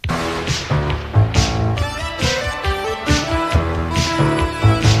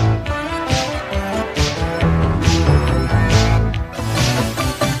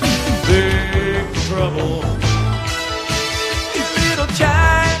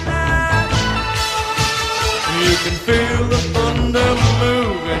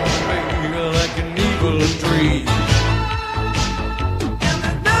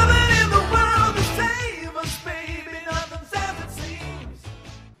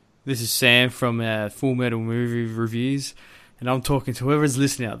This is Sam from Full Metal Movie Reviews, and I'm talking to whoever's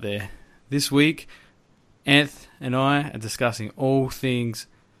listening out there. This week, Anth and I are discussing all things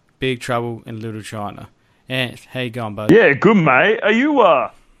Big Trouble in Little China. Anth, how you going, bud? Yeah, good, mate. Are you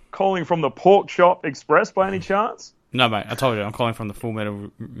calling from the Pork Chop Express by any chance? No, mate, I told you, I'm calling from the Full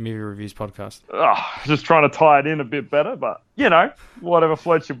Metal Movie Reviews podcast. Just trying to tie it in a bit better, but, whatever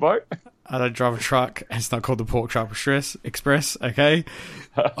floats your boat. I don't drive a truck, and it's not called the Pork Chop Express, okay?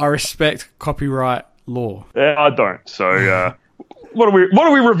 I respect copyright law. Yeah, I don't. So, what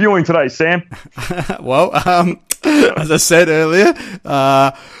are we reviewing today, Sam? Well, as I said earlier,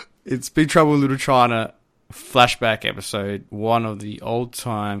 it's Big Trouble in Little China flashback episode, one of the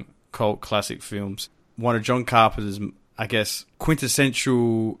old-time cult classic films. One of John Carpenter's, I guess,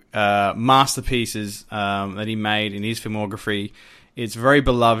 quintessential masterpieces that he made in his filmography. It's very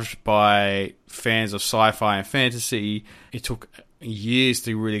beloved by fans of sci-fi and fantasy. It took years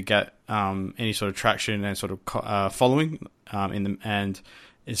to really get any sort of traction and sort of following, and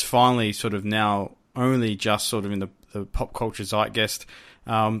it's finally sort of now only just sort of in the pop culture zeitgeist.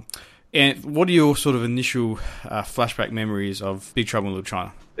 And what are your sort of initial flashback memories of Big Trouble in Little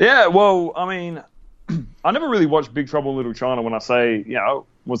China? Yeah, well, I mean, I never really watched Big Trouble in Little China when I say,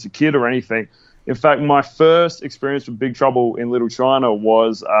 was a kid or anything. In fact, my first experience with Big Trouble in Little China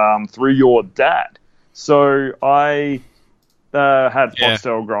was through your dad. So I had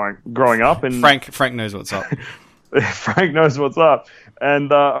Foxtel growing up, and Frank knows what's up. Frank knows what's up.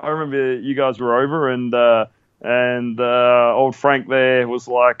 And I remember you guys were over, and old Frank there was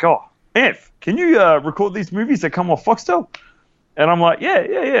like, "Oh, Anth, can you record these movies that come off Foxtel?" And I'm like,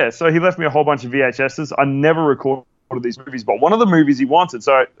 yeah. So he left me a whole bunch of VHSs. I never recorded these movies, but one of the movies he wanted,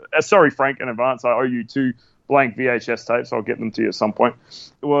 so sorry, Frank, in advance, I owe you 2 blank VHS tapes. I'll get them to you at some point.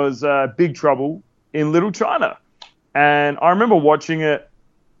 It was Big Trouble in Little China. And I remember watching it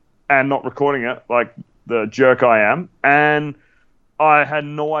and not recording it, like the jerk I am. And I had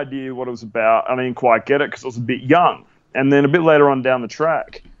no idea what it was about. I didn't quite get it because I was a bit young. And then a bit later on down the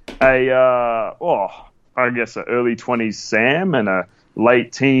track, I guess an early 20s Sam and a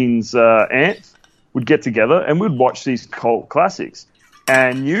late teens Anth would get together and we'd watch these cult classics.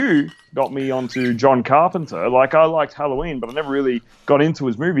 And you got me onto John Carpenter. Like, I liked Halloween, but I never really got into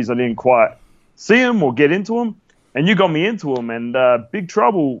his movies. I didn't quite see him or get into him. And you got me into him. And Big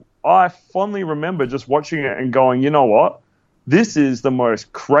Trouble, I fondly remember just watching it and going, you know what? This is the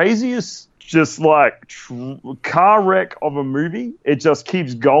most craziest, just like car wreck of a movie. It just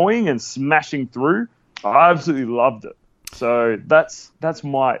keeps going and smashing through. I absolutely loved it. So that's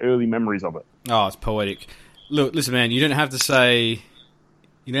my early memories of it. Oh, it's poetic. Look, listen, man, you don't have to say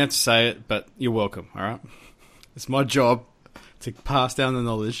it, but you're welcome, all right? It's my job to pass down the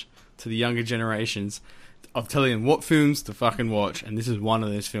knowledge to the younger generations of telling them what films to fucking watch, and this is one of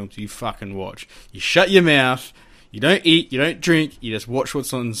those films you fucking watch. You shut your mouth, you don't eat, you don't drink, you just watch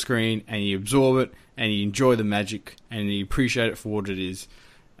what's on the screen, and you absorb it, and you enjoy the magic, and you appreciate it for what it is.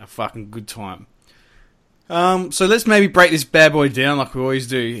 A fucking good time. So let's maybe break this bad boy down like we always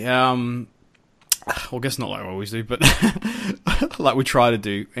do. Well, I guess not like we always do, but like we try to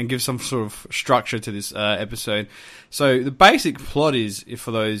do, and give some sort of structure to this episode. So the basic plot is,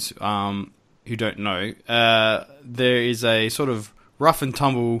 for those who don't know, there is a sort of rough and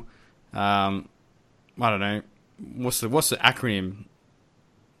tumble, I don't know, what's the acronym?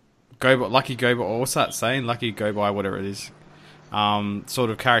 Lucky Go By, or what's that saying? Lucky Go By, whatever it is. Sort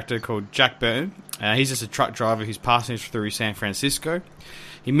of character called Jack Burton. He's just a truck driver who's passing through San Francisco.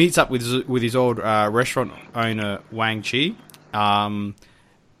 He meets up with his old restaurant owner, Wang Chi.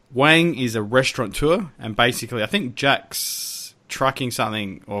 Wang is a restaurateur, and basically, I think Jack's trucking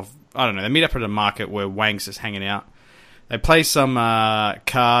something, or I don't know, they meet up at a market where Wang's just hanging out. They play some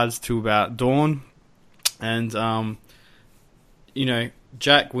cards till about dawn, and,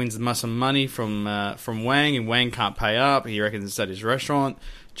 Jack wins some money from Wang, and Wang can't pay up. He reckons it's at his restaurant.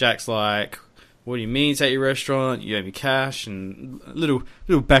 Jack's like, "What do you mean it's at your restaurant? You owe me cash." And a little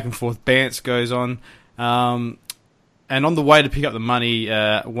back and forth bants goes on. And on the way to pick up the money,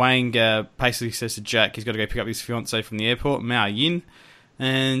 Wang basically says to Jack he's got to go pick up his fiancée from the airport, Mao Yin.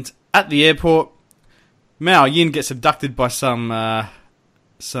 And at the airport, Mao Yin gets abducted by some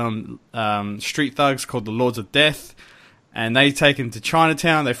street thugs called the Lords of Death. And they take him to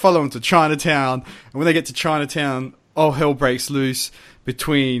Chinatown. They follow him to Chinatown. And when they get to Chinatown, all hell breaks loose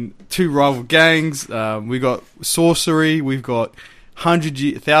between 2 rival gangs. We've got sorcery. We've got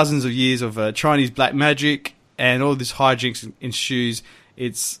thousands of years of Chinese black magic. And all this hijinks ensues.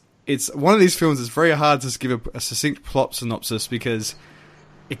 It's one of these films that's very hard to give a succinct plot synopsis because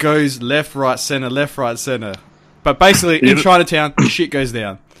it goes left, right, center. But basically, in Chinatown, shit goes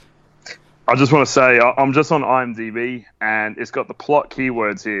down. I just want to say I'm just on IMDb and it's got the plot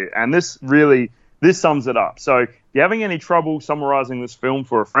keywords here, and this sums it up. So if you're having any trouble summarizing this film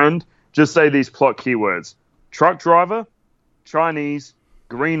for a friend, just say these plot keywords: truck driver, Chinese,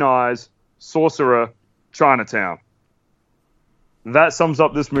 green eyes, sorcerer, Chinatown. That sums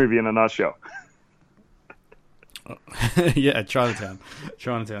up this movie in a nutshell. Yeah, Chinatown.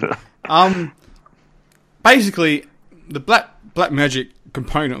 Basically, the black magic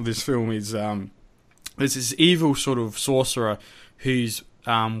component of this film is there's this evil sort of sorcerer who's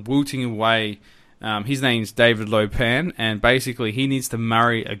wilting away. His name's David Lopan, and basically he needs to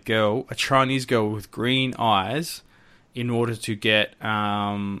marry a Chinese girl with green eyes, in order to get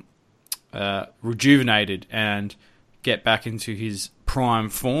rejuvenated and get back into his prime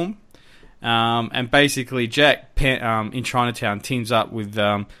form. And basically Jack in Chinatown teams up with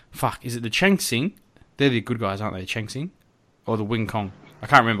is it the Chang Sing? They're the good guys, aren't they? Chang Sing or the Wing Kong? I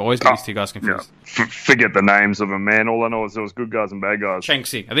can't remember. I always get these two guys confused. Yeah. Forget the names of them, man. All I know is there was good guys and bad guys. Chang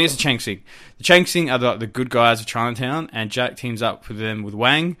Sing. I think it's the Chang Sing. The Chang Sing are the good guys of Chinatown, and Jack teams up with them with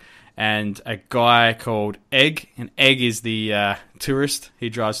Wang and a guy called Egg. And Egg is the tourist. He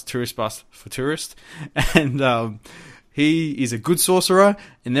drives a tourist bus for tourists. And he is a good sorcerer,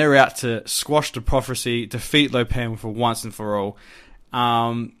 and they're out to squash the prophecy, defeat Lopan for once and for all.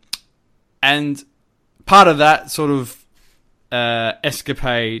 And part of that sort of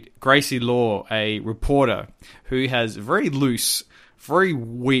escapade, Gracie Law, a reporter who has very loose, very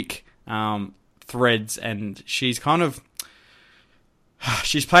weak threads, and she's kind of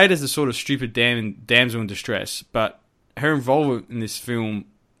she's played as a sort of stupid damsel in distress, but her involvement in this film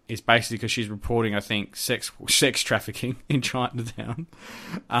is basically because she's reporting, I think, sex trafficking in Chinatown.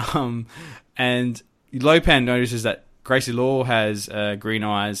 And Lopan notices that Gracie Law has green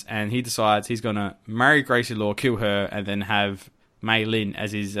eyes, and he decides he's going to marry Gracie Law, kill her, and then have Mei Lin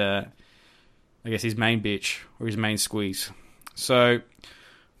as his, his main bitch, or his main squeeze. So,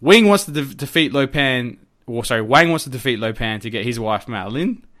 Wang wants to defeat Lopan to get his wife, Mei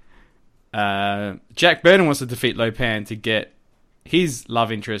Lin. Jack Burton wants to defeat Lopan to get his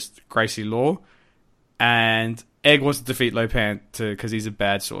love interest, Gracie Law. And Egg wants to defeat Lopan because he's a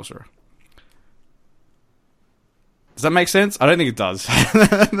bad sorcerer. Does that make sense? I don't think it does.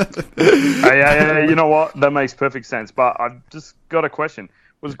 Yeah, you know what? That makes perfect sense. But I've just got a question.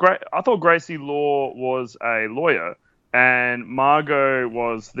 I thought Gracie Law was a lawyer, and Margot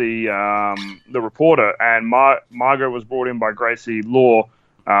was the reporter, and Margot was brought in by Gracie Law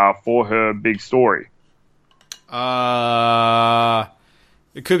for her big story.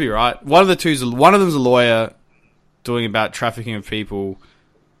 It could be right. One of them's a lawyer doing about trafficking of people.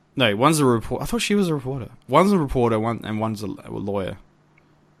 No, one's a reporter. I thought she was a reporter. One's a reporter, one's a lawyer.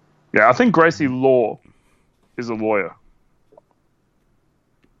 Yeah, I think Gracie Law is a lawyer.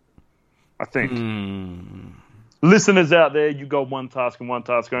 I think. Listeners out there, you got one task and one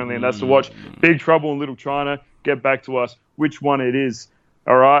task only, and that's to watch Big Trouble in Little China. Get back to us which one it is.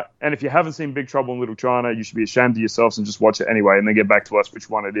 All right? And if you haven't seen Big Trouble in Little China, you should be ashamed of yourselves and just watch it anyway, and then get back to us which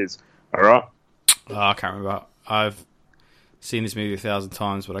one it is. All right? I can't remember. I've seen this movie 1,000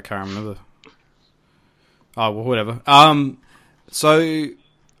 times, but I can't remember. Oh, well, whatever. So,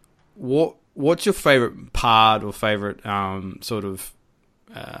 what's your favourite part or favourite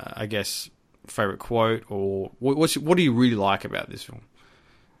favourite quote, or what do you really like about this film?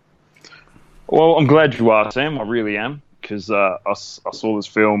 Well, I'm glad you asked, Sam. I really am, because I saw this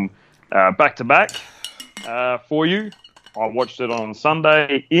film back to back for you. I watched it on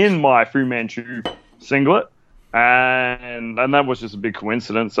Sunday in my Fu Manchu singlet. And that was just a big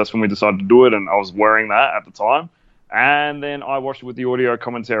coincidence. That's when we decided to do it, and I was wearing that at the time. And then I watched it with the audio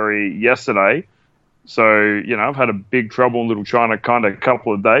commentary yesterday. So, I've had a Big Trouble in Little China kind of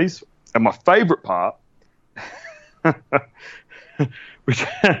couple of days. And my favourite part,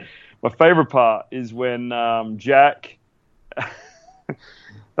 is when Jack...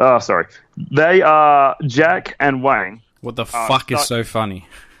 They are Jack and Wang. What the fuck is so funny?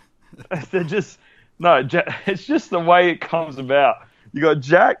 They're just... No, it's just the way it comes about. You got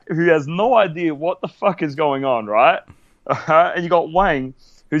Jack, who has no idea what the fuck is going on, right? And you got Wang,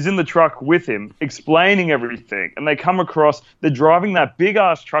 who's in the truck with him, explaining everything. And they come across, they're driving that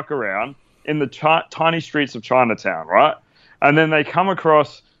big-ass truck around in the tiny streets of Chinatown, right? And then they come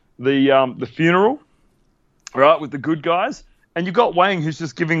across the funeral, right, with the good guys. And you got Wang, who's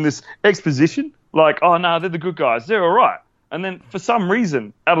just giving this exposition, like, oh, no, they're the good guys. They're all right. And then, for some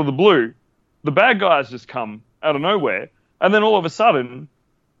reason, out of the blue, the bad guys just come out of nowhere, and then all of a sudden,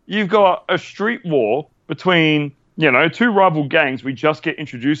 you've got a street war between, two rival gangs we just get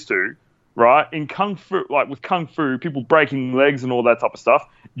introduced to, right? In Kung Fu, like with Kung Fu, people breaking legs and all that type of stuff.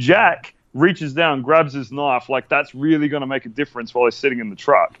 Jack reaches down, grabs his knife, like that's really going to make a difference while he's sitting in the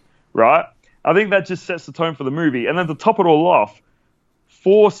truck, right? I think that just sets the tone for the movie. And then to top it all off,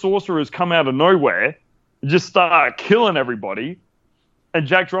 4 sorcerers come out of nowhere and just start killing everybody, and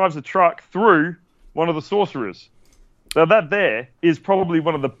Jack drives a truck through one of the sorcerers. Now that there is probably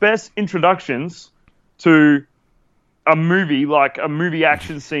one of the best introductions to a movie, like a movie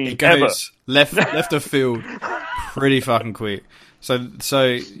action scene it goes ever. left of field pretty fucking quick. So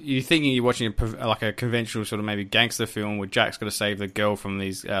you're thinking you're watching a conventional sort of maybe gangster film where Jack's got to save the girl from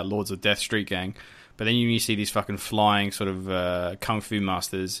these Lords of Death street gang, but then you see these fucking flying sort of kung fu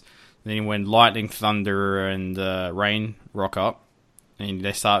masters. And then when lightning, thunder, and rain rock up, and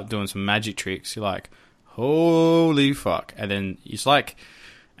they start doing some magic tricks, you're like, holy fuck! And then it's like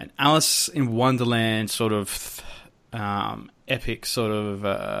an Alice in Wonderland sort of epic sort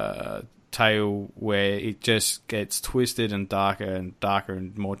of tale where it just gets twisted and darker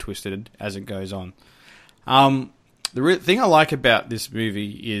and more twisted as it goes on. The thing I like about this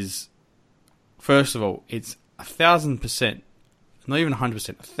movie is, first of all, it's 1,000%, not even 100%,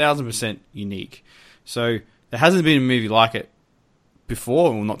 1,000% unique. So there hasn't been a movie like it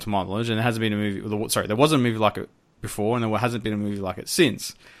before, well, not to my knowledge, and there hasn't been a movie. Sorry, there wasn't a movie like it before, and there hasn't been a movie like it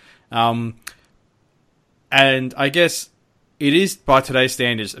since. And I guess it is, by today's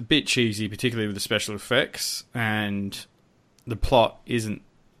standards, a bit cheesy, particularly with the special effects, and the plot isn't.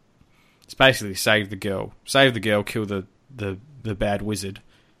 It's basically save the girl, kill the bad wizard,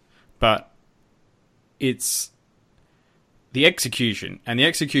 but it's the execution, and the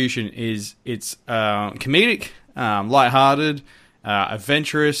execution is it's comedic, lighthearted,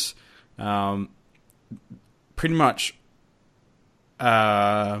 adventurous, pretty much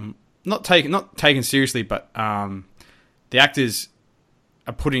not taken seriously, but the actors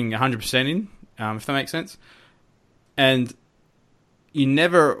are putting 100% in, if that makes sense. And it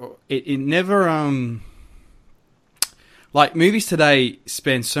never like movies today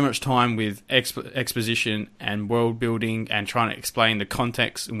spend so much time with exposition and world building and trying to explain the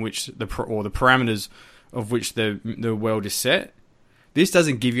context in which the parameters of which the world is set. This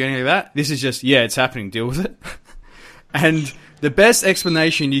doesn't give you any of that. This is just, yeah, it's happening, deal with it. And the best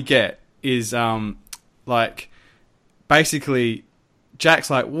explanation you get is like basically Jack's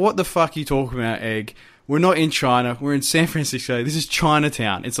like, what the fuck are you talking about, Egg? We're not in China. We're in San Francisco. This is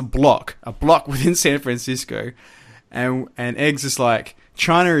Chinatown. It's a block within San Francisco. And Egg's just like,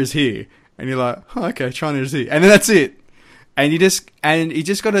 China is here. And you're like, oh, okay, China is here. And then that's it. And you just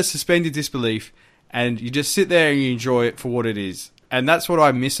got to suspend your disbelief, and you just sit there and you enjoy it for what it is. And that's what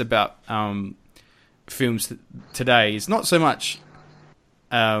I miss about films today. It's not so much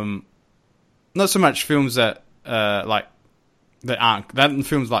films that like that aren't that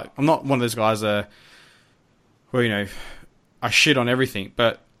films like, I'm not one of those guys where, you know, I shit on everything,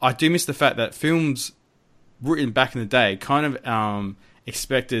 but I do miss the fact that films written back in the day kind of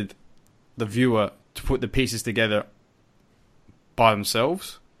expected the viewer to put the pieces together by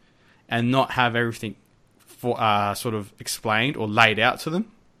themselves and not have everything sort of explained or laid out to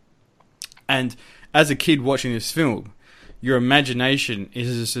them. And as a kid watching this film, your imagination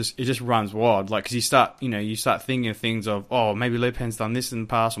just runs wild. Like, because you start thinking of things of, oh, maybe Le Pen's done this in the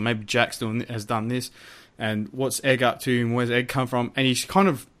past, or maybe Jack's has done this, and what's Egg up to, and where's Egg come from? And you kind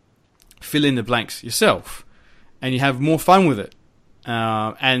of fill in the blanks yourself, and you have more fun with it.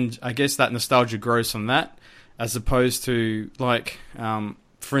 And I guess that nostalgia grows from that, as opposed to, like,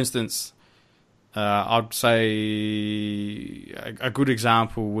 for instance, I'd say a good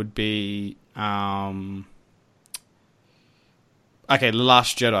example would be, The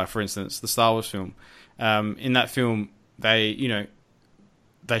Last Jedi, for instance, the Star Wars film. In that film, they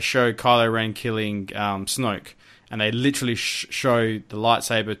show Kylo Ren killing Snoke, and they literally show the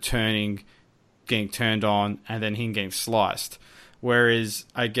lightsaber getting turned on, and then him getting sliced. Whereas,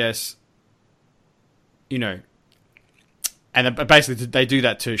 I guess, and basically they do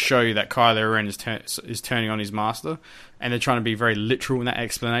that to show you that Kylo Ren is turning on his master, and they're trying to be very literal in that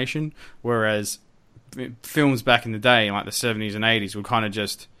explanation. Whereas films back in the day, like the 70s and 80s, would kind of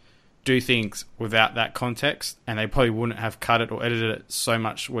just do things without that context, and they probably wouldn't have cut it or edited it so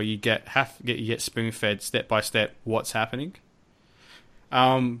much where you get spoon-fed step by step what's happening.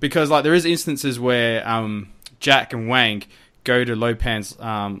 Because like there is instances where Jack and Wang go to Lo Pan's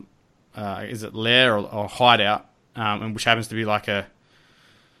is it lair or hideout, and which happens to be like a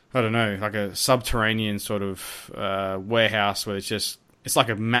subterranean sort of warehouse where it's like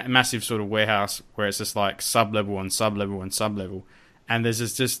a massive sort of warehouse where it's just like sub-level on sub-level on sub-level. And there's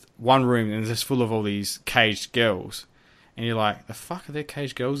just one room and it's just full of all these caged girls. And you're like, the fuck are there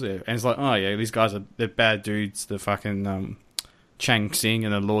caged girls there? And it's like, oh yeah, these guys they're bad dudes. They're fucking Chang Xing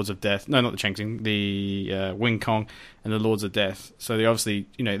and the Lords of Death. No, not the Chang Xing, the Wing Kong and the Lords of Death. So they obviously,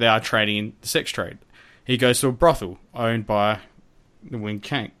 they are trading in the sex trade. He goes to a brothel owned by the Wing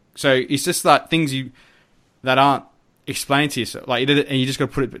Kang. So it's just like things that aren't explained to yourself. Like, and you just got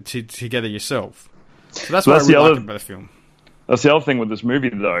to put it together yourself. So that's what I really like about the film. That's the other thing with this movie,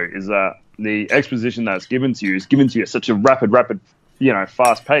 though, is that the exposition that's given to you is given to you at such a rapid,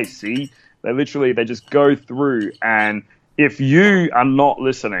 fast pace. See, they just go through, and if you are not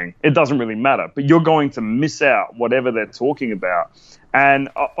listening, it doesn't really matter, but you're going to miss out whatever they're talking about. And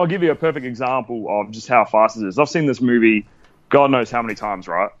I'll give you a perfect example of just how fast it is. I've seen this movie God knows how many times,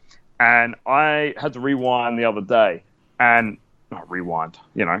 right? And I had to rewind the other day, and not rewind,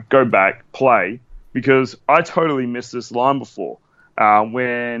 go back, play, because I totally missed this line before.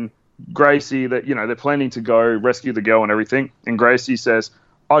 When Gracie, they're planning to go rescue the girl and everything, and Gracie says,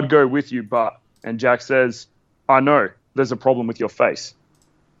 "I'd go with you, but," and Jack says, "I know, there's a problem with your face."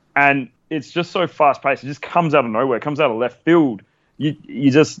 And it's just so fast paced. It just comes out of nowhere. It comes out of left field.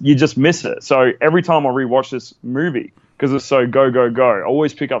 You just miss it. So every time I rewatch this movie, because it's so go, go, go, I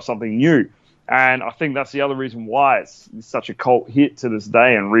always pick up something new. And I think that's the other reason why it's such a cult hit to this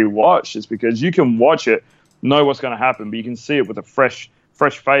day and rewatch, is because you can watch it, know what's going to happen, but you can see it with a fresh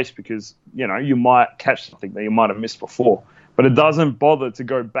face, because, you might catch something that you might have missed before. But it doesn't bother to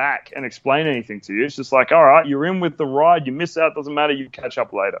go back and explain anything to you. It's just like, all right, you're in with the ride, you miss out, doesn't matter, you catch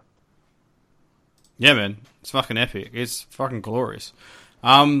up later. Yeah, man. It's fucking epic. It's fucking glorious.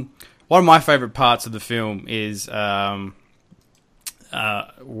 One of my favorite parts of the film is when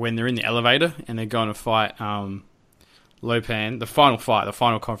they're in the elevator and they're going to fight Lopan, the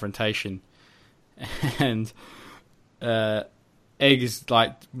final confrontation, and Egg is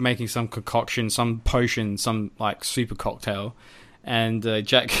like making some concoction, some potion, some like super cocktail, and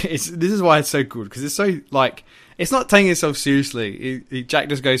Jack. This is why it's so good, because it's so like, it's not taking itself seriously. Jack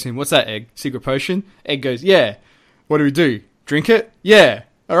just goes to him, "What's that, Egg? Secret potion?" Egg goes, "Yeah." "What do we do? Drink it?" "Yeah."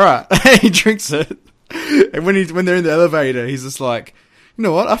 "All right." He drinks it, and when they're in the elevator, he's just like, "You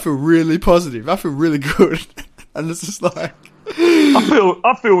know what? I feel really positive. I feel really good." And it's just like,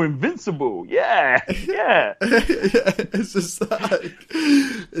 I feel invincible. Yeah. It's just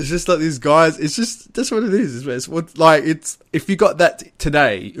like these guys. It's just, that's what it is. It's if you got that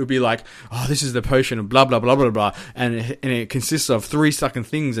today, it would be like, "Oh, this is the potion of blah blah blah blah blah," and it consists of 3 sucking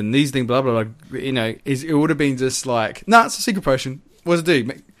things and these things blah blah blah. It would have been just like, "Nah, it's a secret potion. What does it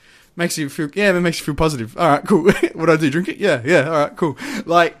do? Makes you feel, it makes you feel positive. All right, cool. What do I do? Drink it? Yeah. All right, cool."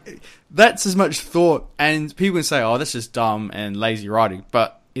 Like, that's as much thought, and people can say, "Oh, that's just dumb and lazy writing,"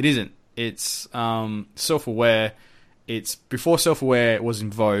 but it isn't. It's self-aware. It's before self-aware was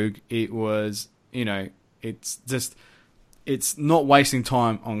in vogue. It was, it's not wasting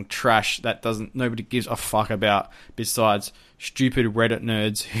time on trash that nobody gives a fuck about, besides stupid Reddit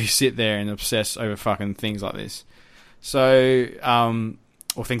nerds who sit there and obsess over fucking things like this. So,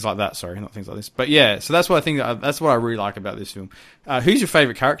 or things like that, sorry, not things like this. But yeah, so that's what I think. That's what I really like about this film. Who's your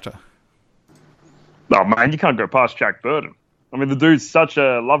favourite character? Oh man, you can't go past Jack Burton. I mean, the dude's such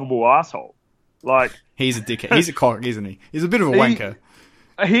a lovable asshole. Like, he's a dickhead. He's a cock, isn't he? He's a bit of a wanker.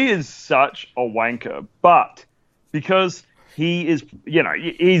 He is such a wanker, but because he is,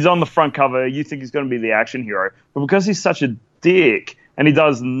 he's on the front cover, you think he's going to be the action hero, but because he's such a dick and he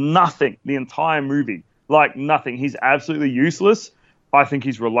does nothing the entire movie, like nothing, he's absolutely useless. I think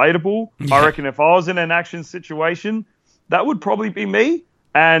he's relatable. Yeah. I reckon if I was in an action situation, that would probably be me.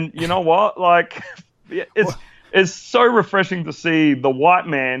 And you know what? Like, it's so refreshing to see the white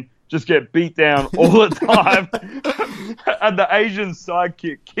man just get beat down all the time, and the Asian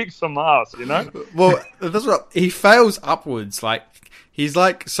sidekick kicks some ass. Well, that's what he fails upwards. Like, he's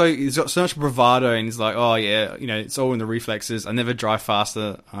got so much bravado, and he's like, "Oh yeah, it's all in the reflexes. I never drive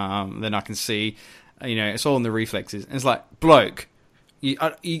faster than I can see. It's all in the reflexes." And it's like, bloke,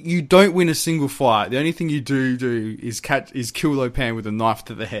 you don't win a single fight. The only thing you do is kill Lopan with a knife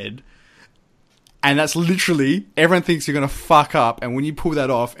to the head. And that's literally, everyone thinks you're going to fuck up. And when you pull that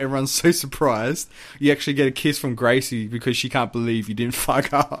off, everyone's so surprised. You actually get a kiss from Gracie because she can't believe you didn't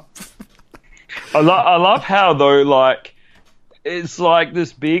fuck up. I love how, though, like, it's like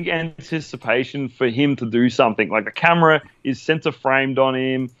this big anticipation for him to do something. Like, the camera is center framed on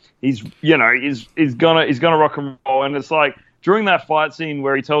him. He's gonna rock and roll. And it's like, during that fight scene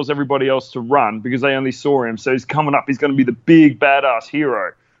where he tells everybody else to run because they only saw him, so he's coming up, he's going to be the big badass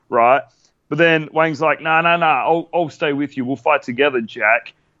hero, right? But then Wang's like, nah, I'll stay with you. We'll fight together,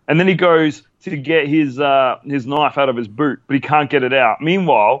 Jack. And then he goes to get his knife out of his boot, but he can't get it out.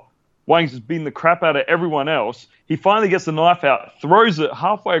 Meanwhile, Wang's just beating the crap out of everyone else. He finally gets the knife out, throws it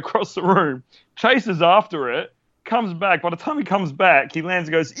halfway across the room, chases after it, comes back. By the time he comes back, he lands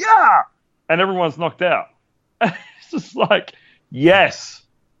and goes, yeah! And everyone's knocked out. It's just like, yes.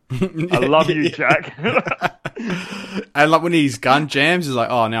 I love you, Jack. And like when his gun jams, he's like,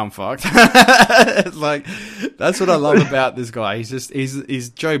 "Oh, now I'm fucked." It's like that's what I love about this guy. He's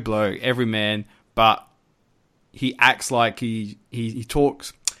Joe Blow, every man, but he acts like he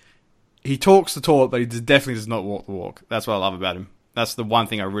talks the talk, but he definitely does not walk the walk. That's what I love about him. That's the one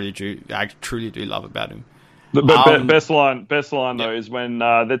thing I truly do love about him. The best line though is when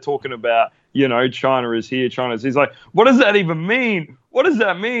they're talking about, China is here, China is. He's like, what does that even mean? What does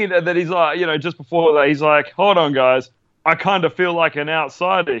that mean? And then he's like, just before that, he's like, hold on, guys, I kind of feel like an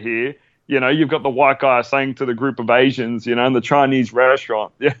outsider here. You've got the white guy saying to the group of Asians, in the Chinese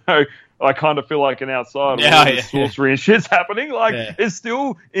restaurant, I kind of feel like an outsider. Yeah, all this sorcery and shit's happening. It's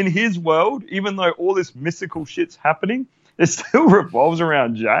still in his world, even though all this mystical shit's happening. It still revolves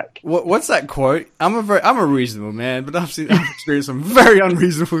around Jack. What's that quote? I'm a reasonable man, but I've experienced some very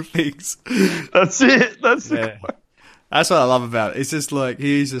unreasonable things. That's it. That's the quote. That's what I love about it. It's just like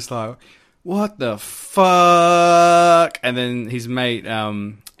he's just like, what the fuck? And then his mate,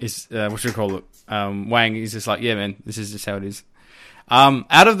 what should we call it? Wang. He's just like, yeah, man, this is just how it is.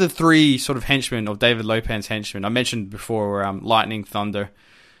 Out of the three sort of henchmen of David Lopan's henchmen, I mentioned before, Lightning, Thunder,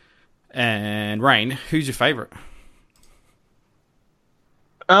 and Rain. Who's your favorite?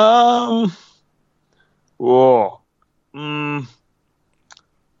 I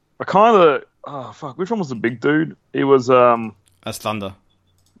kind of. Oh fuck! Which one was the big dude? He was That's Thunder.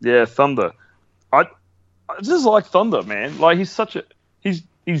 Yeah, Thunder. I just like Thunder, man. Like he's so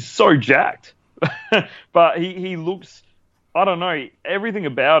jacked, but he looks. I don't know everything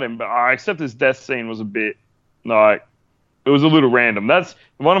about him, but except his death scene was a bit like it was a little random. That's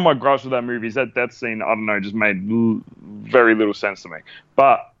one of my gripes with that movie. Is that death scene? I don't know, just made very little sense to me.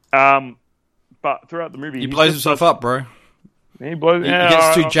 But throughout the movie, he blows himself up, bro. He blows. He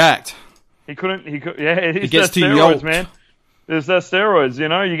gets too jacked. He couldn't. Yeah, he gets too steroids, yoked, man. There's that steroids.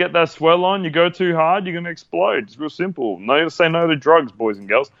 You get that swell on. You go too hard, you're gonna explode. It's real simple. No, say no to drugs, boys and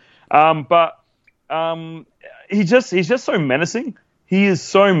girls. He's just so menacing. He is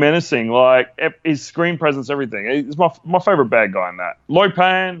so menacing. Like his screen presence, everything. He's my favorite bad guy in that.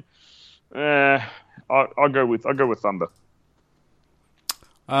 Lopan. I'll go with Thunder.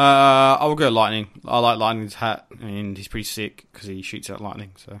 I will go Lightning. I like Lightning's hat, and he's pretty sick because he shoots out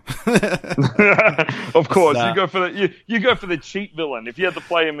lightning. So, of course, you go for the cheat villain. If you had to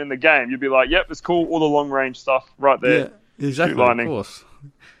play him in the game, you'd be like, "Yep, it's cool. All the long range stuff right there." Yeah, exactly. Of course.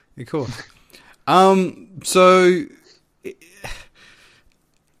 So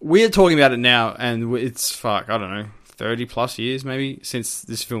we're talking about it now, and it's I don't know, 30 plus years maybe since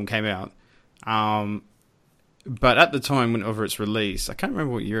this film came out. But at the time whenever it's released, I can't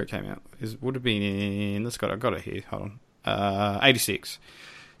remember what year it came out. It would have been in... I got it here. Hold on. 86.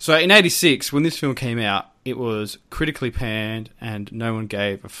 So in 86, when this film came out, it was critically panned and no one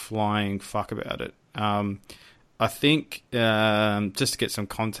gave a flying fuck about it. I think, just to get some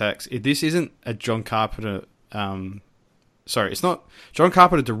context, this isn't a John Carpenter... it's not... John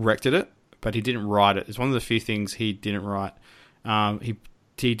Carpenter directed it, but he didn't write it. It's one of the few things he didn't write. He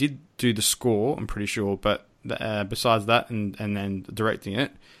did do the score, I'm pretty sure, but... besides that and then directing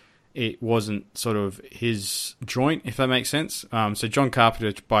it, it wasn't sort of his joint, if that makes sense. So John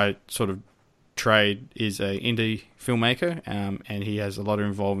Carpenter, by sort of trade, is a indie filmmaker, and he has a lot of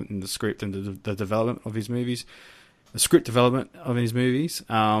involvement in the script and the development of his movies, the script development of his movies.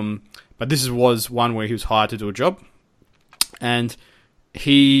 But this was one where he was hired to do a job, and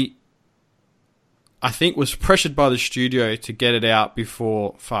he, I think, was pressured by the studio to get it out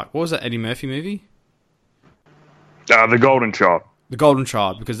before... what was that Eddie Murphy movie? The Golden Child. The Golden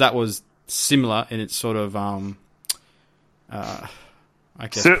Child, because that was similar in its sort of, I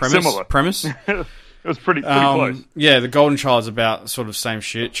guess, premise. It was pretty close. Yeah, the Golden Child's about sort of same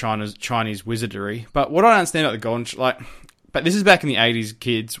shit, Chinese wizardry. But what I don't understand about the Golden but this is back in the 80s,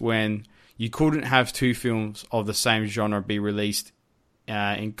 kids, when you couldn't have two films of the same genre be released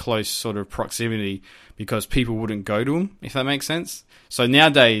in close sort of proximity because people wouldn't go to them, if that makes sense. So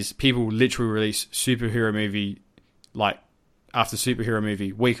nowadays, people literally release superhero movie after superhero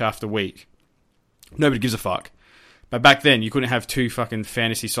movie, week after week. Nobody gives a fuck. But back then, you couldn't have two fucking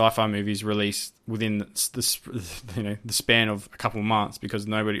fantasy sci-fi movies released within the span of a couple of months because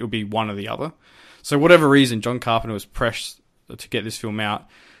it would be one or the other. So whatever reason, John Carpenter was pressed to get this film out.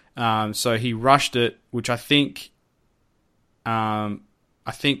 So he rushed it, which I think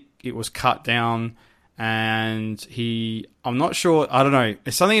it was cut down, and I'm not sure, I don't know,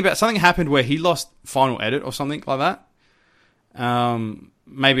 something happened where he lost final edit or something like that.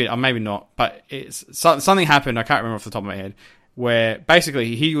 Maybe not, but something happened. I can't remember off the top of my head, where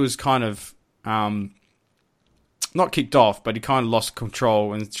basically he was kind of not kicked off, but he kind of lost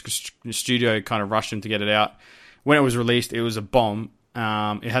control, and the studio kind of rushed him to get it out. When it was released, it was a bomb.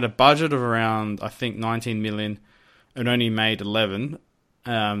 It had a budget of around, I think, 19 million, and only made 11.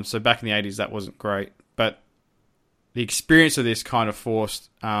 So back in the 80s, that wasn't great, but the experience of this kind of forced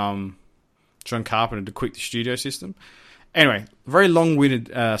John Carpenter to quit the studio system. Anyway, very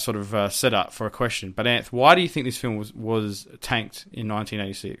long-winded setup for a question. But Anth, why do you think this film was tanked in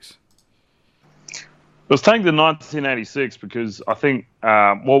 1986? It was tanked in 1986 because I think,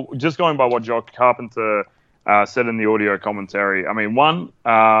 just going by what John Carpenter said in the audio commentary, I mean,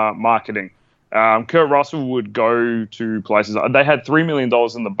 marketing. Kurt Russell would go to places. They had $3 million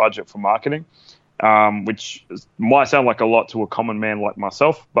in the budget for marketing, which might sound like a lot to a common man like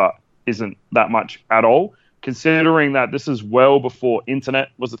myself, but isn't that much at all, considering that this is well before internet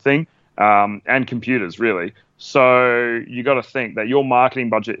was a thing, and computers, really. So you got to think that your marketing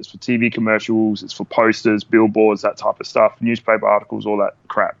budget is for TV commercials, it's for posters, billboards, that type of stuff, newspaper articles, all that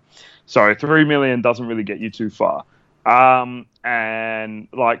crap. So $3 million doesn't really get you too far. And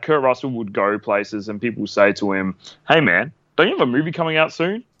like Kurt Russell would go places and people say to him, "Hey man, don't you have a movie coming out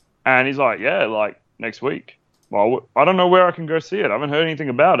soon?" And he's like, "Yeah, like next week." Well, I don't know where I can go see it. I haven't heard anything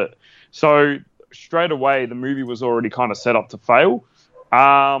about it. So straight away, the movie was already kind of set up to fail.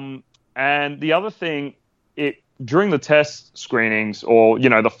 And the other thing, during the test screenings or,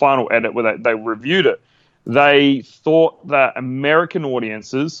 the final edit where they reviewed it, they thought that American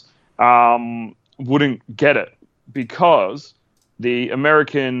audiences wouldn't get it because the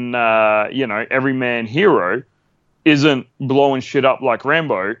American, everyman hero isn't blowing shit up like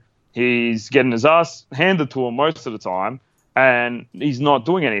Rambo. He's getting his ass handed to him most of the time, and he's not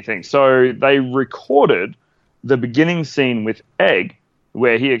doing anything. So they recorded the beginning scene with Egg,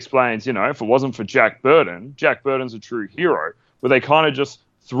 where he explains, if it wasn't for Jack Burton's a true hero, where they kind of just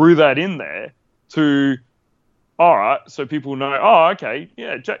threw that in there to, all right, so people know, oh, okay,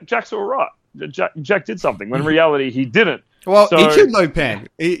 yeah, Jack's all right. Jack did something, when in reality he didn't. Well, he killed Lopan.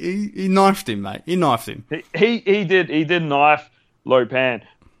 He knifed him, mate. He knifed him. He did knife Lopan.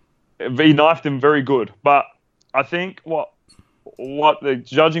 He knifed him very good. But I think what they're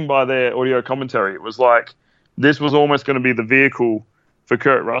judging by their audio commentary, it was like this was almost going to be the vehicle for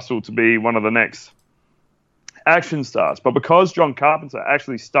Kurt Russell to be one of the next action stars. But because John Carpenter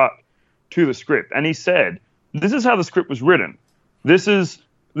actually stuck to the script, and he said, this is how the script was written. This is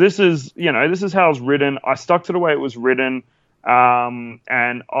how it's written. I stuck to the way it was written, and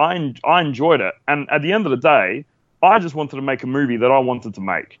I enjoyed it. And at the end of the day, I just wanted to make a movie that I wanted to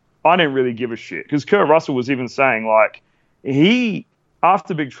make. I didn't really give a shit. Because Kurt Russell was even saying, like,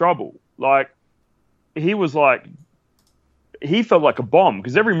 after Big Trouble, like, he felt like a bomb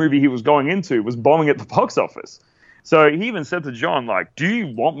because every movie he was going into was bombing at the box office. So he even said to John, like, do you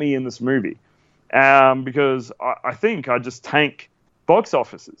want me in this movie? Because I think I just tank box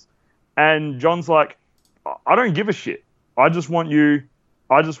offices. And John's like, I don't give a shit. I just want to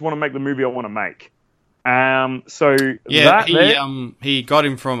make the movie I want to make. He got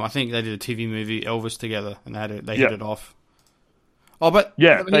him from, I think they did a TV movie, Elvis, together, and they hit it off. Oh, but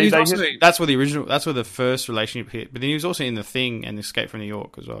yeah, that's where the first relationship hit. But then he was also in The Thing and Escape from New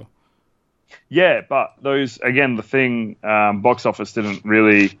York as well. Yeah, but those, again, The Thing box office didn't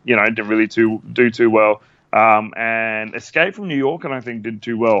really do too well. And Escape from New York, I don't think did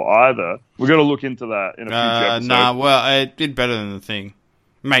too well either. We've got to look into that in a future episode. Well, it did better than The Thing.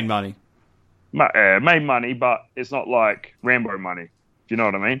 Made money. Made money, but it's not like Rambo money. Do you know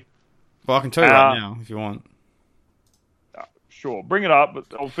what I mean? Well, I can tell you right now if you want. Sure, bring it up, but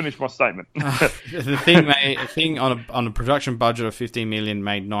I'll finish my statement. The thing on a production budget of 15 million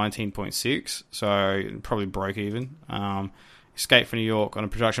made 19.6, so probably broke even. Escape from New York on a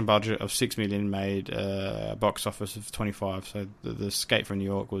production budget of 6 million made a box office of 25. So the Escape from New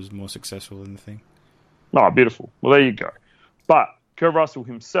York was more successful than The Thing. Oh, beautiful. Well, there you go. But Kurt Russell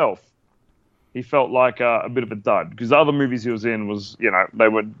himself, he felt like a bit of a dud because the other movies he was in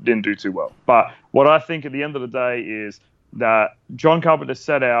didn't do too well. But what I think at the end of the day is that John Carpenter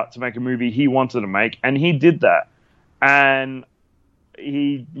set out to make a movie he wanted to make, and he did that. And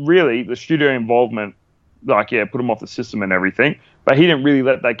the studio involvement, put him off the system and everything, but he didn't really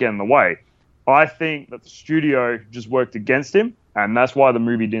let that get in the way. I think that the studio just worked against him, and that's why the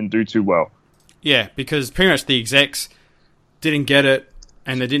movie didn't do too well. Yeah, because pretty much the execs didn't get it,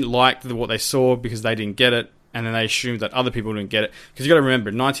 and they didn't like what they saw because they didn't get it, and then they assumed that other people didn't get it. Because you got to remember,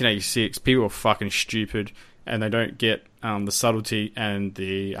 in 1986, people were fucking stupid, and they don't get the subtlety and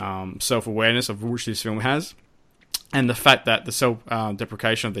the self-awareness of which this film has. and the fact that the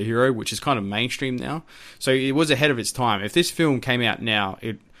self-deprecation of the hero, which is kind of mainstream now. So it was ahead of its time. If this film came out now,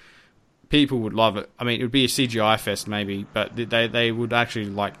 people would love it. I mean, it would be a CGI fest maybe, but they would actually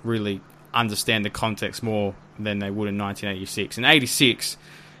like really understand the context more than they would in 1986. In 86,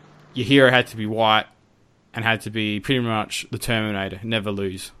 your hero had to be white and had to be pretty much the Terminator, never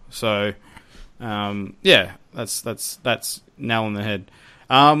lose. So, yeah, that's nail on the head.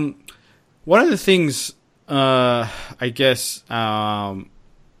 One of the things, I guess, that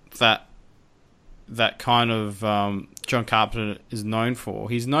kind of John Carpenter is known for.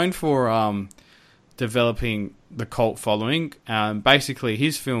 He's known for developing the cult following. Basically,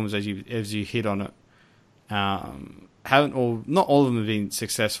 his films, as you hit on it, not all of them have been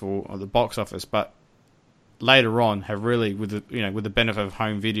successful at the box office, but later on have really, with the benefit of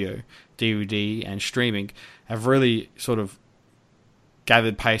home video, DVD, and streaming, have really sort of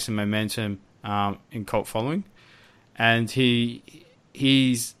gathered pace and momentum in cult following. And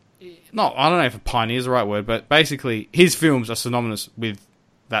he's not, I don't know if a pioneer is the right word, but basically his films are synonymous with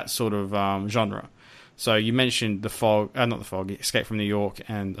that sort of genre. So you mentioned Escape from New York,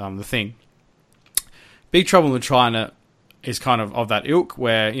 and The Thing. Big Trouble in China is kind of that ilk,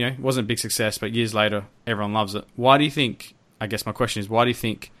 where it wasn't a big success, but years later everyone loves it. Why do you think? I guess my question is, why do you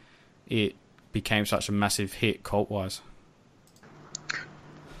think it became such a massive hit cult wise?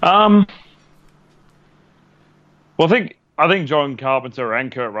 Well, I think John Carpenter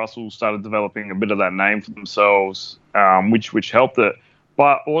and Kurt Russell started developing a bit of that name for themselves, which helped it.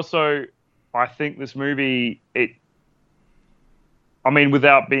 But also, I think this movie,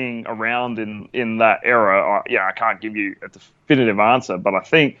 without being around in that era, I can't give you a definitive answer, but I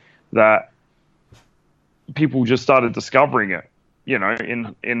think that people just started discovering it,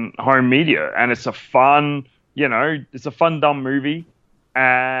 in home media, and it's a fun, dumb movie,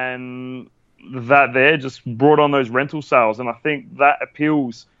 and that there just brought on those rental sales, and I think that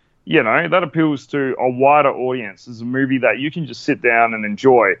appeals to a wider audience. It's a movie that you can just sit down and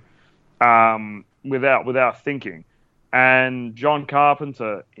enjoy, without thinking. And John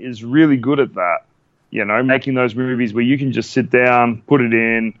Carpenter is really good at that, making those movies where you can just sit down, put it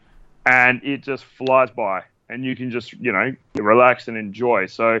in, and it just flies by, and you can just, relax and enjoy.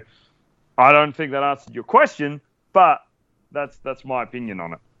 So I don't think that answered your question, but that's my opinion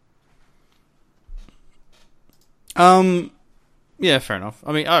on it. Yeah, fair enough.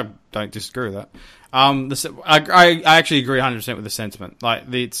 I mean, I don't disagree with that. I actually agree 100% with the sentiment. Like,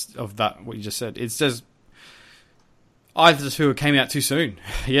 it's of that, what you just said. It's just, I just feel it came out too soon.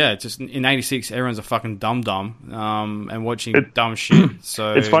 Yeah, just in 86, everyone's a fucking dum-dum, and watching dumb shit.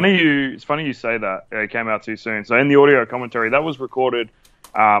 So it's funny you say that. It came out too soon. So in the audio commentary, that was recorded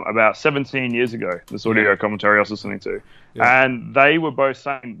about 17 years ago, this audio commentary I was listening to. Yeah. And they were both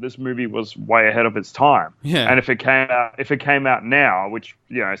saying this movie was way ahead of its time. Yeah. And if it came out now, which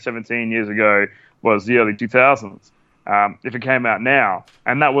 17 years ago was the early 2000s, if it came out now,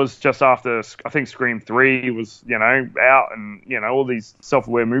 and that was just after, I think, Scream 3 was out, and all these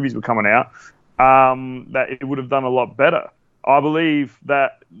self-aware movies were coming out, that it would have done a lot better. I believe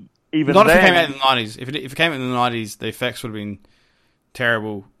that even not then, if it came out in the 90s. If it came out in the 90s, the effects would have been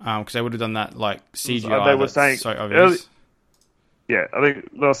terrible, because they would have done that like CGI. They were saying so obvious. I think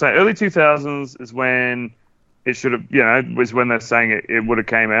they were saying early 2000s is when it should have, was when they're saying it would have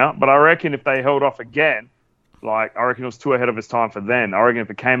came out. But I reckon if they held off again, I reckon it was too ahead of its time for then. I reckon if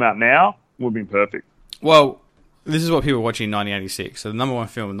it came out now, it would have been perfect. Well, this is what people were watching in 1986. So the number one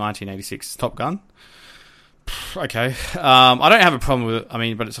film in 1986 is Top Gun. Okay. I don't have a problem with it.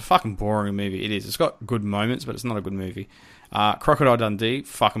 But it's a fucking boring movie. It is. It's got good moments, but it's not a good movie. Crocodile Dundee,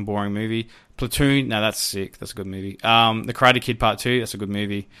 fucking boring movie. Platoon, no, that's sick. That's a good movie. The Karate Kid Part 2, that's a good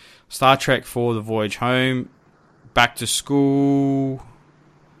movie. Star Trek 4, The Voyage Home. Back to School.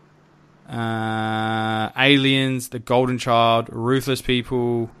 Aliens, The Golden Child, Ruthless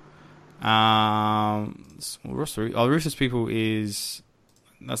People. Ruthless People that's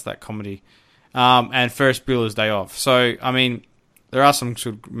that comedy. And Ferris Bueller's Day Off. So, there are some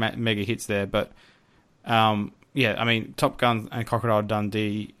sort of mega hits there, but Top Gun and Crocodile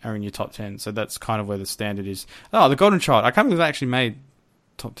Dundee are in your top 10, so that's kind of where the standard is. Oh, The Golden Child. I can't believe they actually made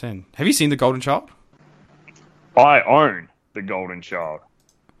top 10. Have you seen The Golden Child? I own The Golden Child.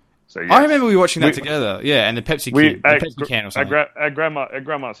 So yes. I remember we were watching that together. Yeah, and the Pepsi can or something. At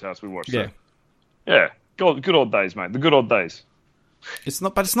Grandma's house we watched it. Yeah. Good old days, mate. The good old days. It's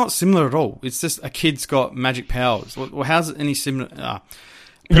not similar at all. It's just a kid's got magic powers. Well, how's it any similar?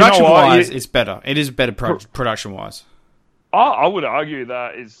 Production-wise, it's better. It is better production-wise. I would argue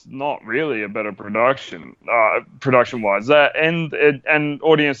that it's not really a better production wise. That and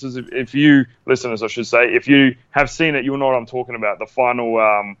audiences, if you listeners, I should say, if you have seen it, you'll know what I'm talking about. The final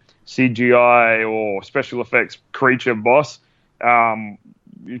CGI or special effects creature boss,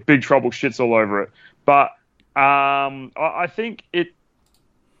 Big Trouble shits all over it. But I think it.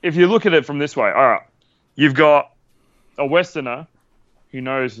 If you look at it from this way, all right, you've got a Westerner who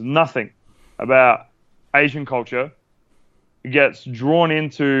knows nothing about Asian culture, gets drawn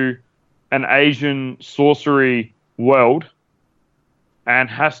into an Asian sorcery world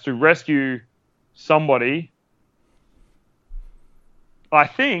and has to rescue somebody. I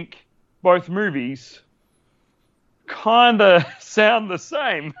think both movies kind of sound the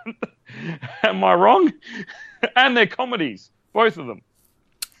same. Am I wrong? And they're comedies, both of them.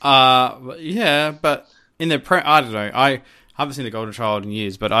 Yeah, but in the I don't know. I haven't seen The Golden Child in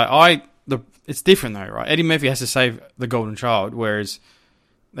years, but it's different though, right? Eddie Murphy has to save the Golden Child, whereas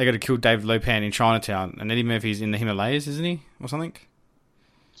they got to kill David Lopan in Chinatown, and Eddie Murphy's in the Himalayas, isn't he, or something?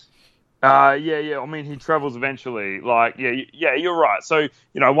 Yeah. I mean, he travels eventually. Like, yeah, you're right. So,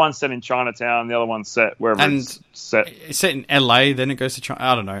 one's set in Chinatown, the other one's set wherever it's set. It's set in LA, then it goes to China.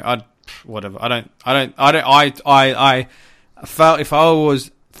 I don't know. Whatever. I felt if I was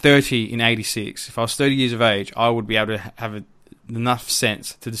 30 in 86, if I was 30 years of age, I would be able to have enough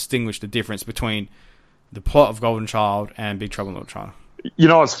sense to distinguish the difference between the plot of Golden Child and Big Trouble in Little China.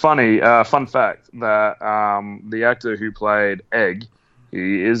 It's funny. Fun fact that the actor who played Egg,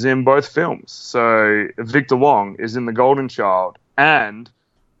 he is in both films. So Victor Wong is in The Golden Child and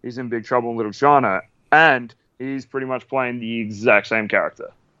he's in Big Trouble in Little China, and he's pretty much playing the exact same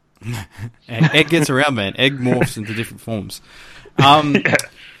character. Egg gets around, man. Egg morphs into different forms. One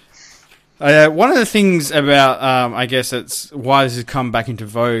of the things about, I guess it's why this has come back into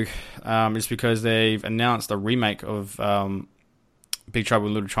vogue, is because they've announced a remake of Big Trouble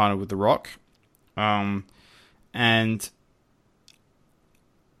in Little China with The Rock. And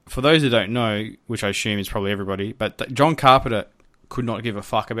for those who don't know, which I assume is probably everybody, but John Carpenter could not give a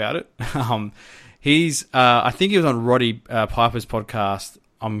fuck about it. I think he was on Roddy Piper's podcast,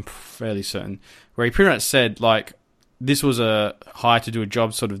 I'm fairly certain, where he pretty much said, like, this was a hire to do a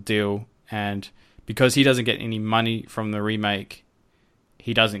job sort of deal, and because he doesn't get any money from the remake,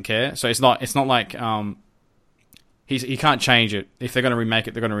 he doesn't care. So it's not like he can't change it. If they're going to remake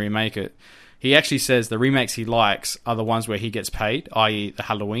it, they're going to remake it. He actually says the remakes he likes are the ones where he gets paid, i.e. the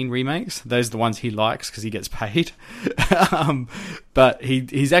Halloween remakes. Those are the ones he likes because he gets paid. But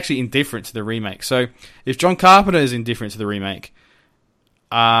he's actually indifferent to the remake. So if John Carpenter is indifferent to the remake,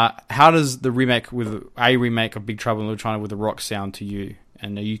 how does the remake of Big Trouble in Little China with The Rock sound to you?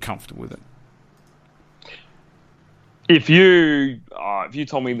 And are you comfortable with it? If you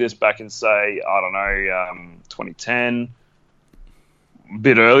told me this back in, say, 2010, a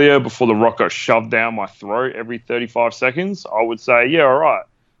bit earlier, before The Rock got shoved down my throat every 35 seconds, I would say, yeah, all right.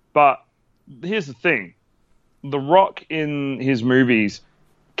 But here's the thing. The Rock in his movies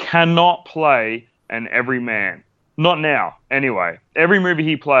cannot play an everyman. Not now, anyway. Every movie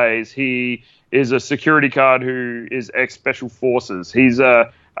he plays, he is a security guard who is ex-special forces. He's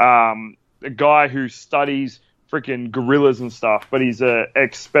a guy who studies freaking gorillas and stuff, but he's a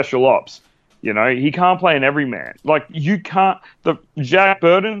ex-special ops. He can't play an everyman. Like, you can't... Jack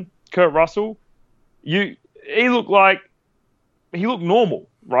Burton, Kurt Russell, he looked normal,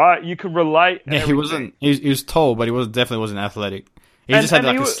 right? You could relate. Yeah, he wasn't... He was tall, but definitely wasn't athletic. He just had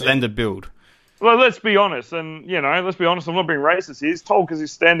a slender build. Well, let's be honest, and, let's be honest, I'm not being racist. He's tall because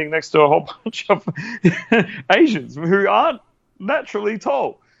he's standing next to a whole bunch of Asians who aren't naturally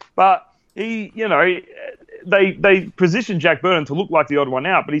tall. But they positioned Jack Burton to look like the odd one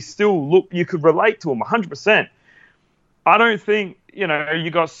out, but he still you could relate to him 100%. I don't think, you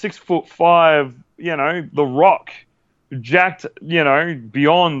got 6'5", The Rock, jacked,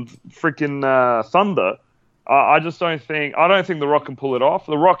 beyond freaking Thunder. I don't think The Rock can pull it off.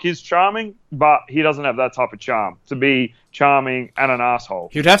 The Rock is charming, but he doesn't have that type of charm to be charming and an asshole.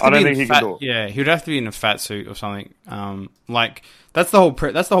 He'd have to be he'd have to be in a fat suit or something. That's the whole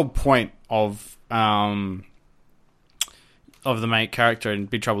point of the main character in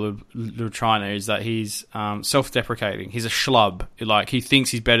Big Trouble in Little China is that he's self-deprecating. He's a schlub. Like, he thinks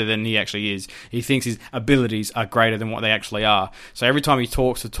he's better than he actually is. He thinks his abilities are greater than what they actually are. So every time he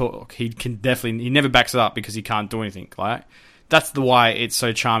talks, he never backs it up because he can't do anything. Like, that's why it's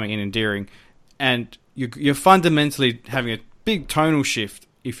so charming and endearing. And you're fundamentally having a big tonal shift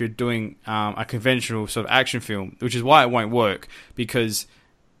if you're doing a conventional sort of action film, which is why it won't work, because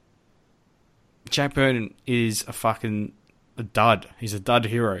Jack Burton is a dud. He's a dud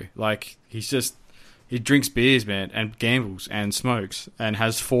hero. Like, he's he drinks beers, man, and gambles and smokes and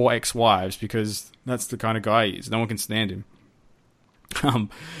has 4 ex-wives because that's the kind of guy he is. No one can stand him.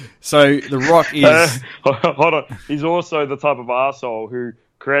 So The Rock is... hold on. He's also the type of asshole who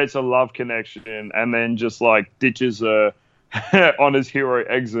creates a love connection and then just like ditches her on his hero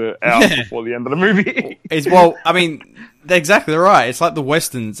exit out before the end of the movie. Well, I mean, they're exactly right. It's like the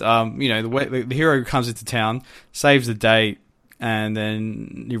westerns. The hero comes into town, saves the day, and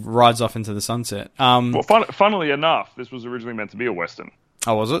then he rides off into the sunset. Funnily enough, this was originally meant to be a western.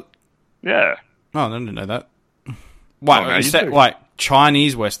 Oh, was it? Yeah. Oh, I didn't know that. Wait,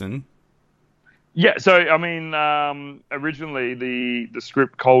 Chinese western? Yeah, so, I mean, originally the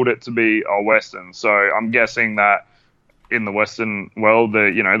script called it to be a western, so I'm guessing that in the Western world,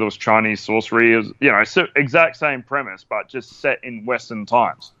 there was Chinese sorcery, exact same premise, but just set in Western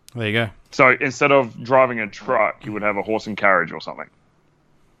times. There you go. So instead of driving a truck, you would have a horse and carriage or something.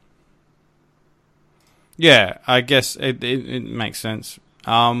 Yeah, I guess it makes sense.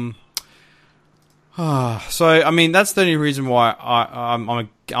 So I mean, that's the only reason why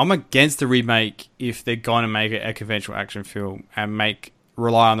I'm against the remake if they're going to make it a conventional action film and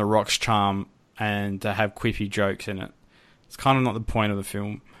rely on The Rock's charm and to have quippy jokes in it. It's kind of not the point of the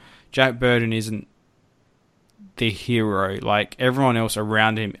film. Jack Burton isn't the hero. Like, everyone else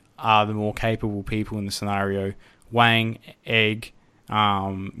around him are the more capable people in the scenario. Wang, Egg,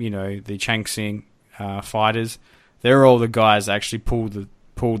 the Chang Sing fighters. They're all the guys that actually pull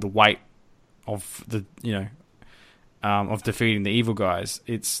the weight of the of defeating the evil guys.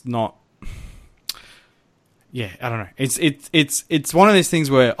 It's not. Yeah, I don't know. It's one of those things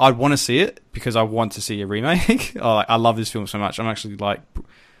where I'd want to see it because I want to see a remake. I love this film so much. I'm actually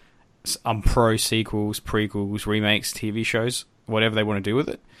I'm pro sequels, prequels, remakes, TV shows, whatever they want to do with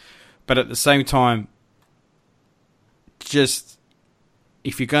it. But at the same time, just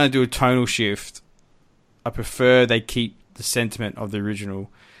if you're going to do a tonal shift, I prefer they keep the sentiment of the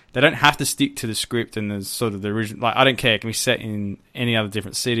original. They don't have to stick to the script and the sort of the original. Like, I don't care. It can be set in any other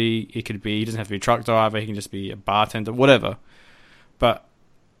different city. He doesn't have to be a truck driver. He can just be a bartender, whatever. But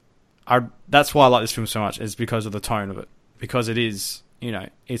that's why I like this film so much, is because of the tone of it. Because it is,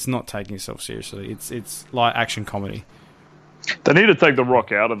 it's not taking itself seriously. It's like action comedy. They need to take The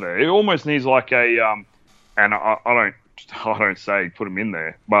Rock out of there. It almost needs like a, and I don't say put him in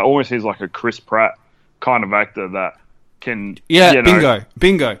there, but it almost needs like a Chris Pratt kind of actor that can,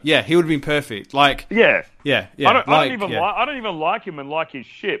 bingo. Yeah, he would have been perfect. Like, yeah. I don't even like him and like his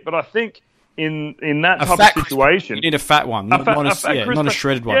shit. But I think in that type of situation, you need a fat one, not a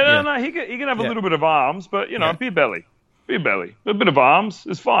shredded one. Yeah, no, he can have a little bit of arms, but beer belly, a bit of arms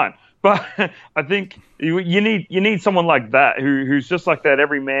is fine. But I think you need someone like that who's just like that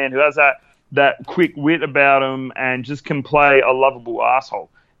every man, who has that quick wit about him and just can play a lovable asshole.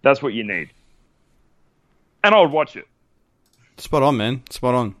 That's what you need. And I would watch it. Spot on, man.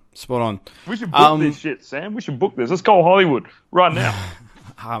 Spot on. We should book this shit, Sam. We should book this. Let's call Hollywood right now.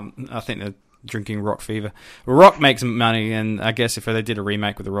 I think they're drinking Rock fever. Rock makes money, and I guess if they did a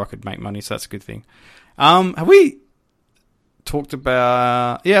remake with The Rock, it'd make money, so that's a good thing. Have we talked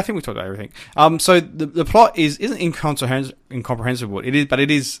about... Yeah, I think we talked about everything. So the plot isn't incomprehensible. But it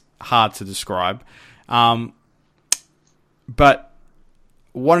is hard to describe. But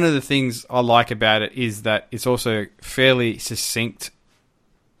one of the things I like about it is that it's also fairly succinct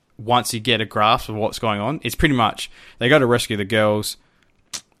once you get a grasp of what's going on. It's pretty much, they got to rescue the girls.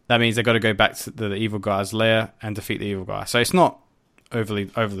 That means they got to go back to the evil guy's lair and defeat the evil guy. So it's not overly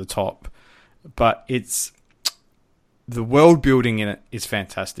over the top, but it's... The world building in it is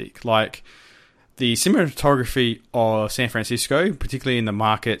fantastic. Like, the cinematography of San Francisco, particularly in the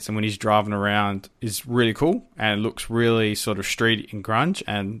markets and when he's driving around, is really cool and it looks really sort of street and grunge.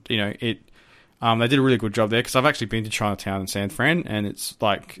 And they did a really good job there, because I've actually been to Chinatown and San Fran, and it's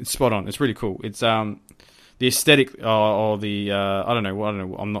spot on. It's really cool. It's the aesthetic or the I don't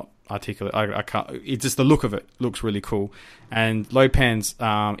know. I'm not articulate. I can't. It's just the look of it looks really cool. And Lopan's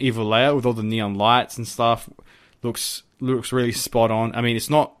evil lair with all the neon lights and stuff looks really spot on. I mean, it's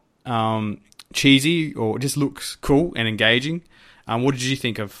not cheesy, or it just looks cool and engaging. What did you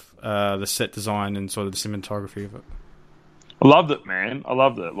think of the set design and sort of the cinematography of it? I loved it, man. I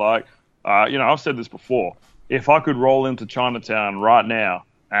loved it. Like, I've said this before. If I could roll into Chinatown right now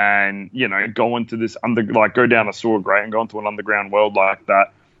and, go into this go down a sewer grate and go into an underground world like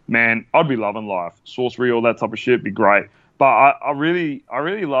that, man, I'd be loving life. Sorcery, all that type of shit, be great. But I really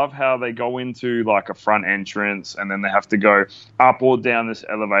love how they go into like a front entrance and then they have to go up or down this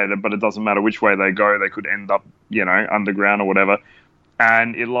elevator, but it doesn't matter which way they go. They could end up, underground or whatever.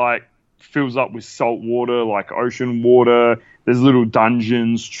 And it like fills up with salt water, like ocean water. There's little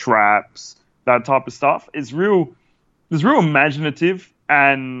dungeons, traps. that type of stuff. It's real imaginative,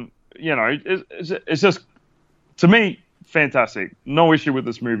 and it's just, to me, fantastic. No issue with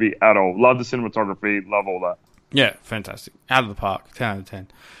this movie at all. Love the cinematography, love all that. Yeah, fantastic. Out of the park. 10 out of 10.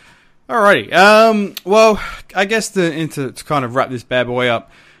 Alrighty. Well, I guess to kind of wrap this bad boy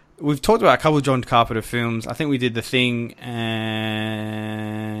up, we've talked about a couple of John Carpenter films. I think we did The Thing,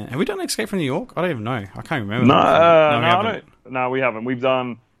 and have we done Escape from New York? I don't even know. I can't remember. No, we haven't.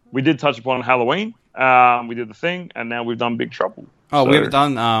 We did touch upon Halloween. We did The Thing, and now we've done Big Trouble. Oh, we haven't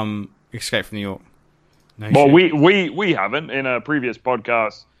done Escape from New York. No well, shit. we haven't. In a previous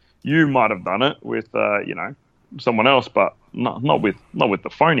podcast, you might have done it with someone else, but not with the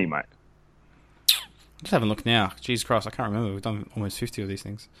phony, mate. Just have a look now. Jesus Christ, I can't remember. We've done almost 50 of these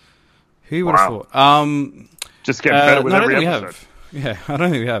things. Who would have thought? Just get better with every episode. Yeah, I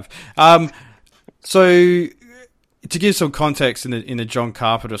don't think we have. So, to give some context in the John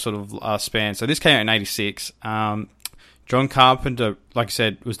Carpenter sort of span, so this came out in 86. John Carpenter, like I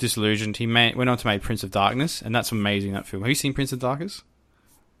said, was disillusioned. He went on to make Prince of Darkness, and that's amazing, that film. Have you seen Prince of Darkness?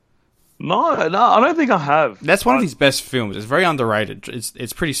 No, I don't think I have. That's one of his best films. It's very underrated.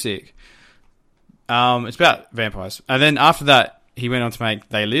 It's pretty sick. It's about vampires. And then after that, he went on to make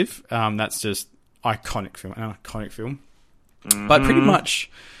They Live. That's just an iconic film. Mm-hmm. But pretty much,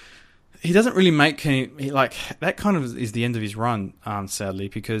 he doesn't really make any... that kind of is the end of his run, sadly,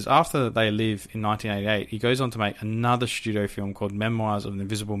 because after They Live in 1988, he goes on to make another studio film called Memoirs of an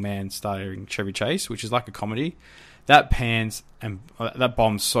Invisible Man starring Chevy Chase, which is like a comedy. That pans and that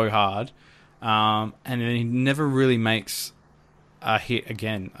bombs so hard. And then he never really makes a hit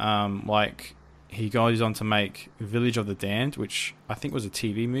again. He goes on to make Village of the Damned, which I think was a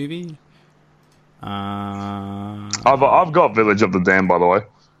TV movie. I've got Village of the Damned, by the way.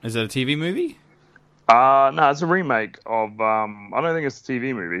 Is it a TV movie? No, it's a remake of... I don't think it's a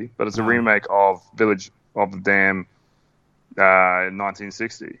TV movie, but it's a remake of Village of the Damned in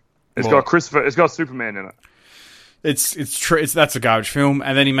 1960. It's got Superman in it. It's true. That's a garbage film,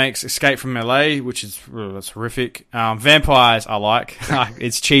 and then he makes Escape from LA, which is that's horrific. Vampires, I like.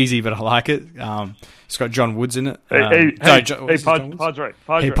 It's cheesy, but I like it. It's got John Woods in it. Padre.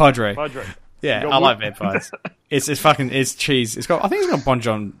 Hey, Padre. Yeah, I like Vampires. It's cheese. I think it's got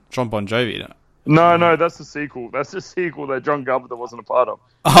John Bon Jovi in it. No, that's the sequel. That's the sequel that John Carpenter wasn't a part of.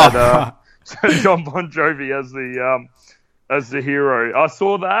 So John Bon Jovi as the hero. I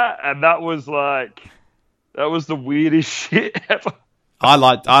saw that, and that was the weirdest shit ever. I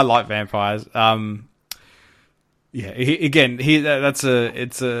like vampires. It's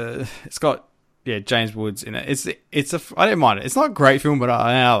got James Woods in it. I don't mind it. It's not a great film, but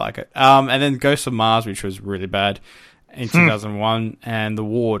I like it. And then Ghost of Mars, which was really bad in 2001, and The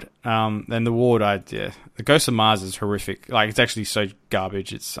Ward. The Ghost of Mars is horrific. It's actually so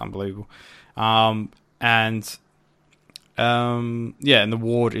garbage. It's unbelievable. And The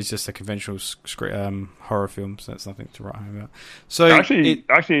Ward is just a conventional horror film, so that's nothing to write home about. So actually,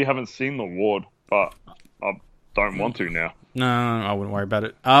 haven't seen The Ward, but I don't want to now. No, I wouldn't worry about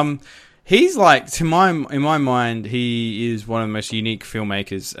it. He's in my mind, he is one of the most unique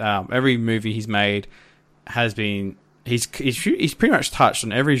filmmakers. Every movie he's made has been he's pretty much touched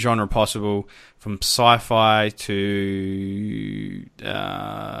on every genre possible, from sci-fi to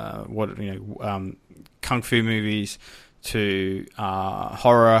kung fu movies, to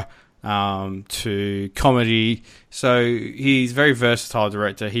horror, to comedy. So he's a very versatile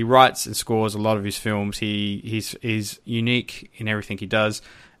director. He writes and scores a lot of his films. He's unique in everything he does,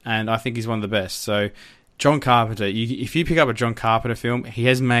 and I think he's one of the best. So John Carpenter, if you pick up a John Carpenter film, he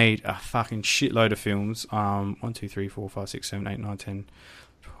has made a fucking shitload of films. 1, 2, 3, 4, 5, 6, 7, 8, 9, 10,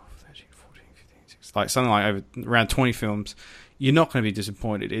 12, 13, 14, 15, 16, something around 20 films. You're not going to be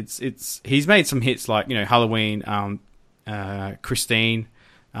disappointed. He's made some hits like Halloween, Christine.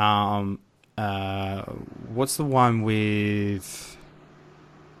 What's the one with?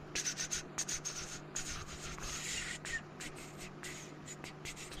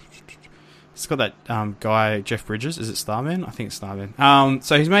 It's got that guy Jeff Bridges. Is it Starman? I think it's Starman.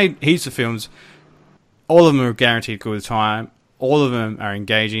 So he's made heaps of films. All of them are guaranteed good time. All of them are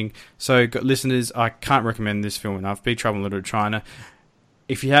engaging. So, listeners, I can't recommend this film enough. Big Trouble in Little China.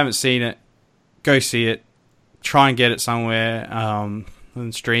 If you haven't seen it, go see it. Try and get it somewhere, on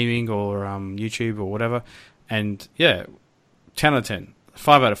streaming or YouTube or whatever. And 10 out of 10,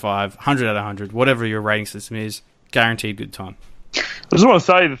 5 out of 5, 100 out of 100, whatever your rating system is, guaranteed good time. I just want to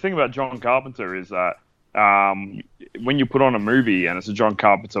say the thing about John Carpenter is that when you put on a movie and it's a John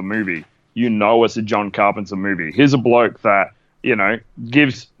Carpenter movie, it's a John Carpenter movie. Here's a bloke that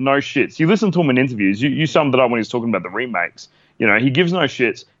gives no shits. You listen to him in interviews. You summed it up when he was talking about the remakes. he gives no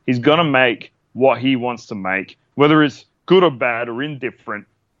shits. He's gonna make what he wants to make, whether it's good or bad or indifferent,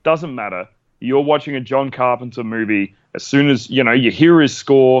 doesn't matter. You're watching a John Carpenter movie. As soon as you hear his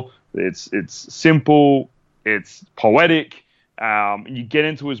score, it's simple, it's poetic. You get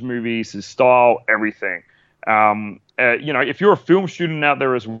into his movies, his style, everything. If you're a film student out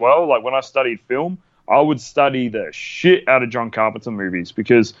there as well, like when I studied film, I would study the shit out of John Carpenter movies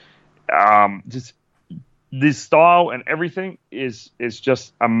because just this style and everything is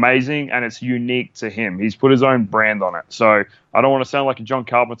just amazing, and it's unique to him. He's put his own brand on it. So I don't want to sound like a John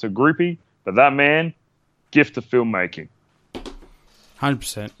Carpenter groupie, but that man, gift to filmmaking.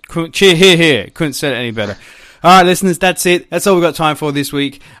 100%. Cheer, here. Couldn't say it any better. All right, listeners, that's it. That's all we've got time for this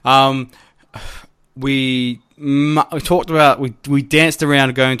week. We talked about, we danced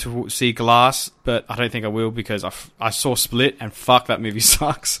around going to see Glass, but I don't think I will because I saw Split, and fuck, that movie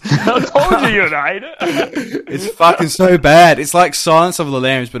sucks. I told you'd hate it. It's fucking so bad. It's like Silence of the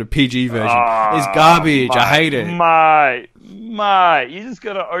Lambs, but a PG version. It's garbage. Mate, I hate it. Mate, you just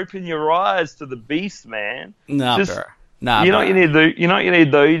got to open your eyes to the beast, man. Nah, bro. Nah, you know what you need to do? You know what you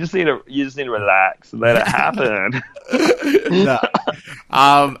need to do? You just need to relax and let it happen. No.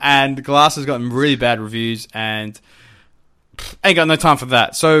 And Glass has gotten really bad reviews, and ain't got no time for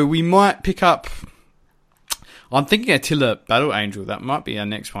that. So we might pick up. I'm thinking Attila Battle Angel. That might be our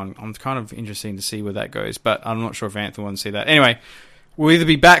next one. I'm kind of interested to see where that goes, but I'm not sure if Anth wants to see that. Anyway, we'll either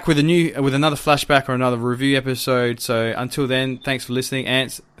be back with another flashback or another review episode. So until then, thanks for listening,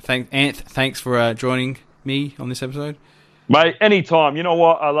 Anth. Thanks for joining me on this episode. Mate, anytime. You know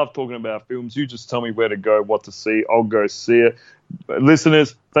what? I love talking about films. You just tell me where to go, what to see. I'll go see it.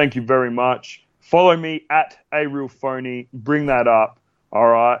 Listeners, thank you very much. Follow me at @ARealPhony. Bring that up, all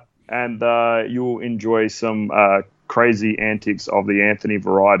right? And you'll enjoy some crazy antics of the Anthony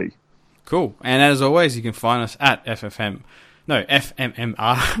variety. Cool. And as always, you can find us at FMMR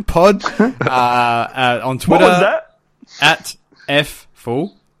pod on Twitter. What was that? At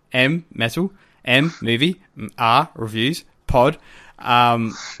FFull, M Metal, M Movie, R Reviews, pod.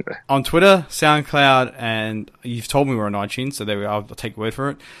 On Twitter, SoundCloud, and you've told me we're on iTunes, so there we are. I'll take your word for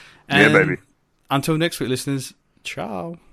it. And yeah, baby. Until next week, listeners. Ciao.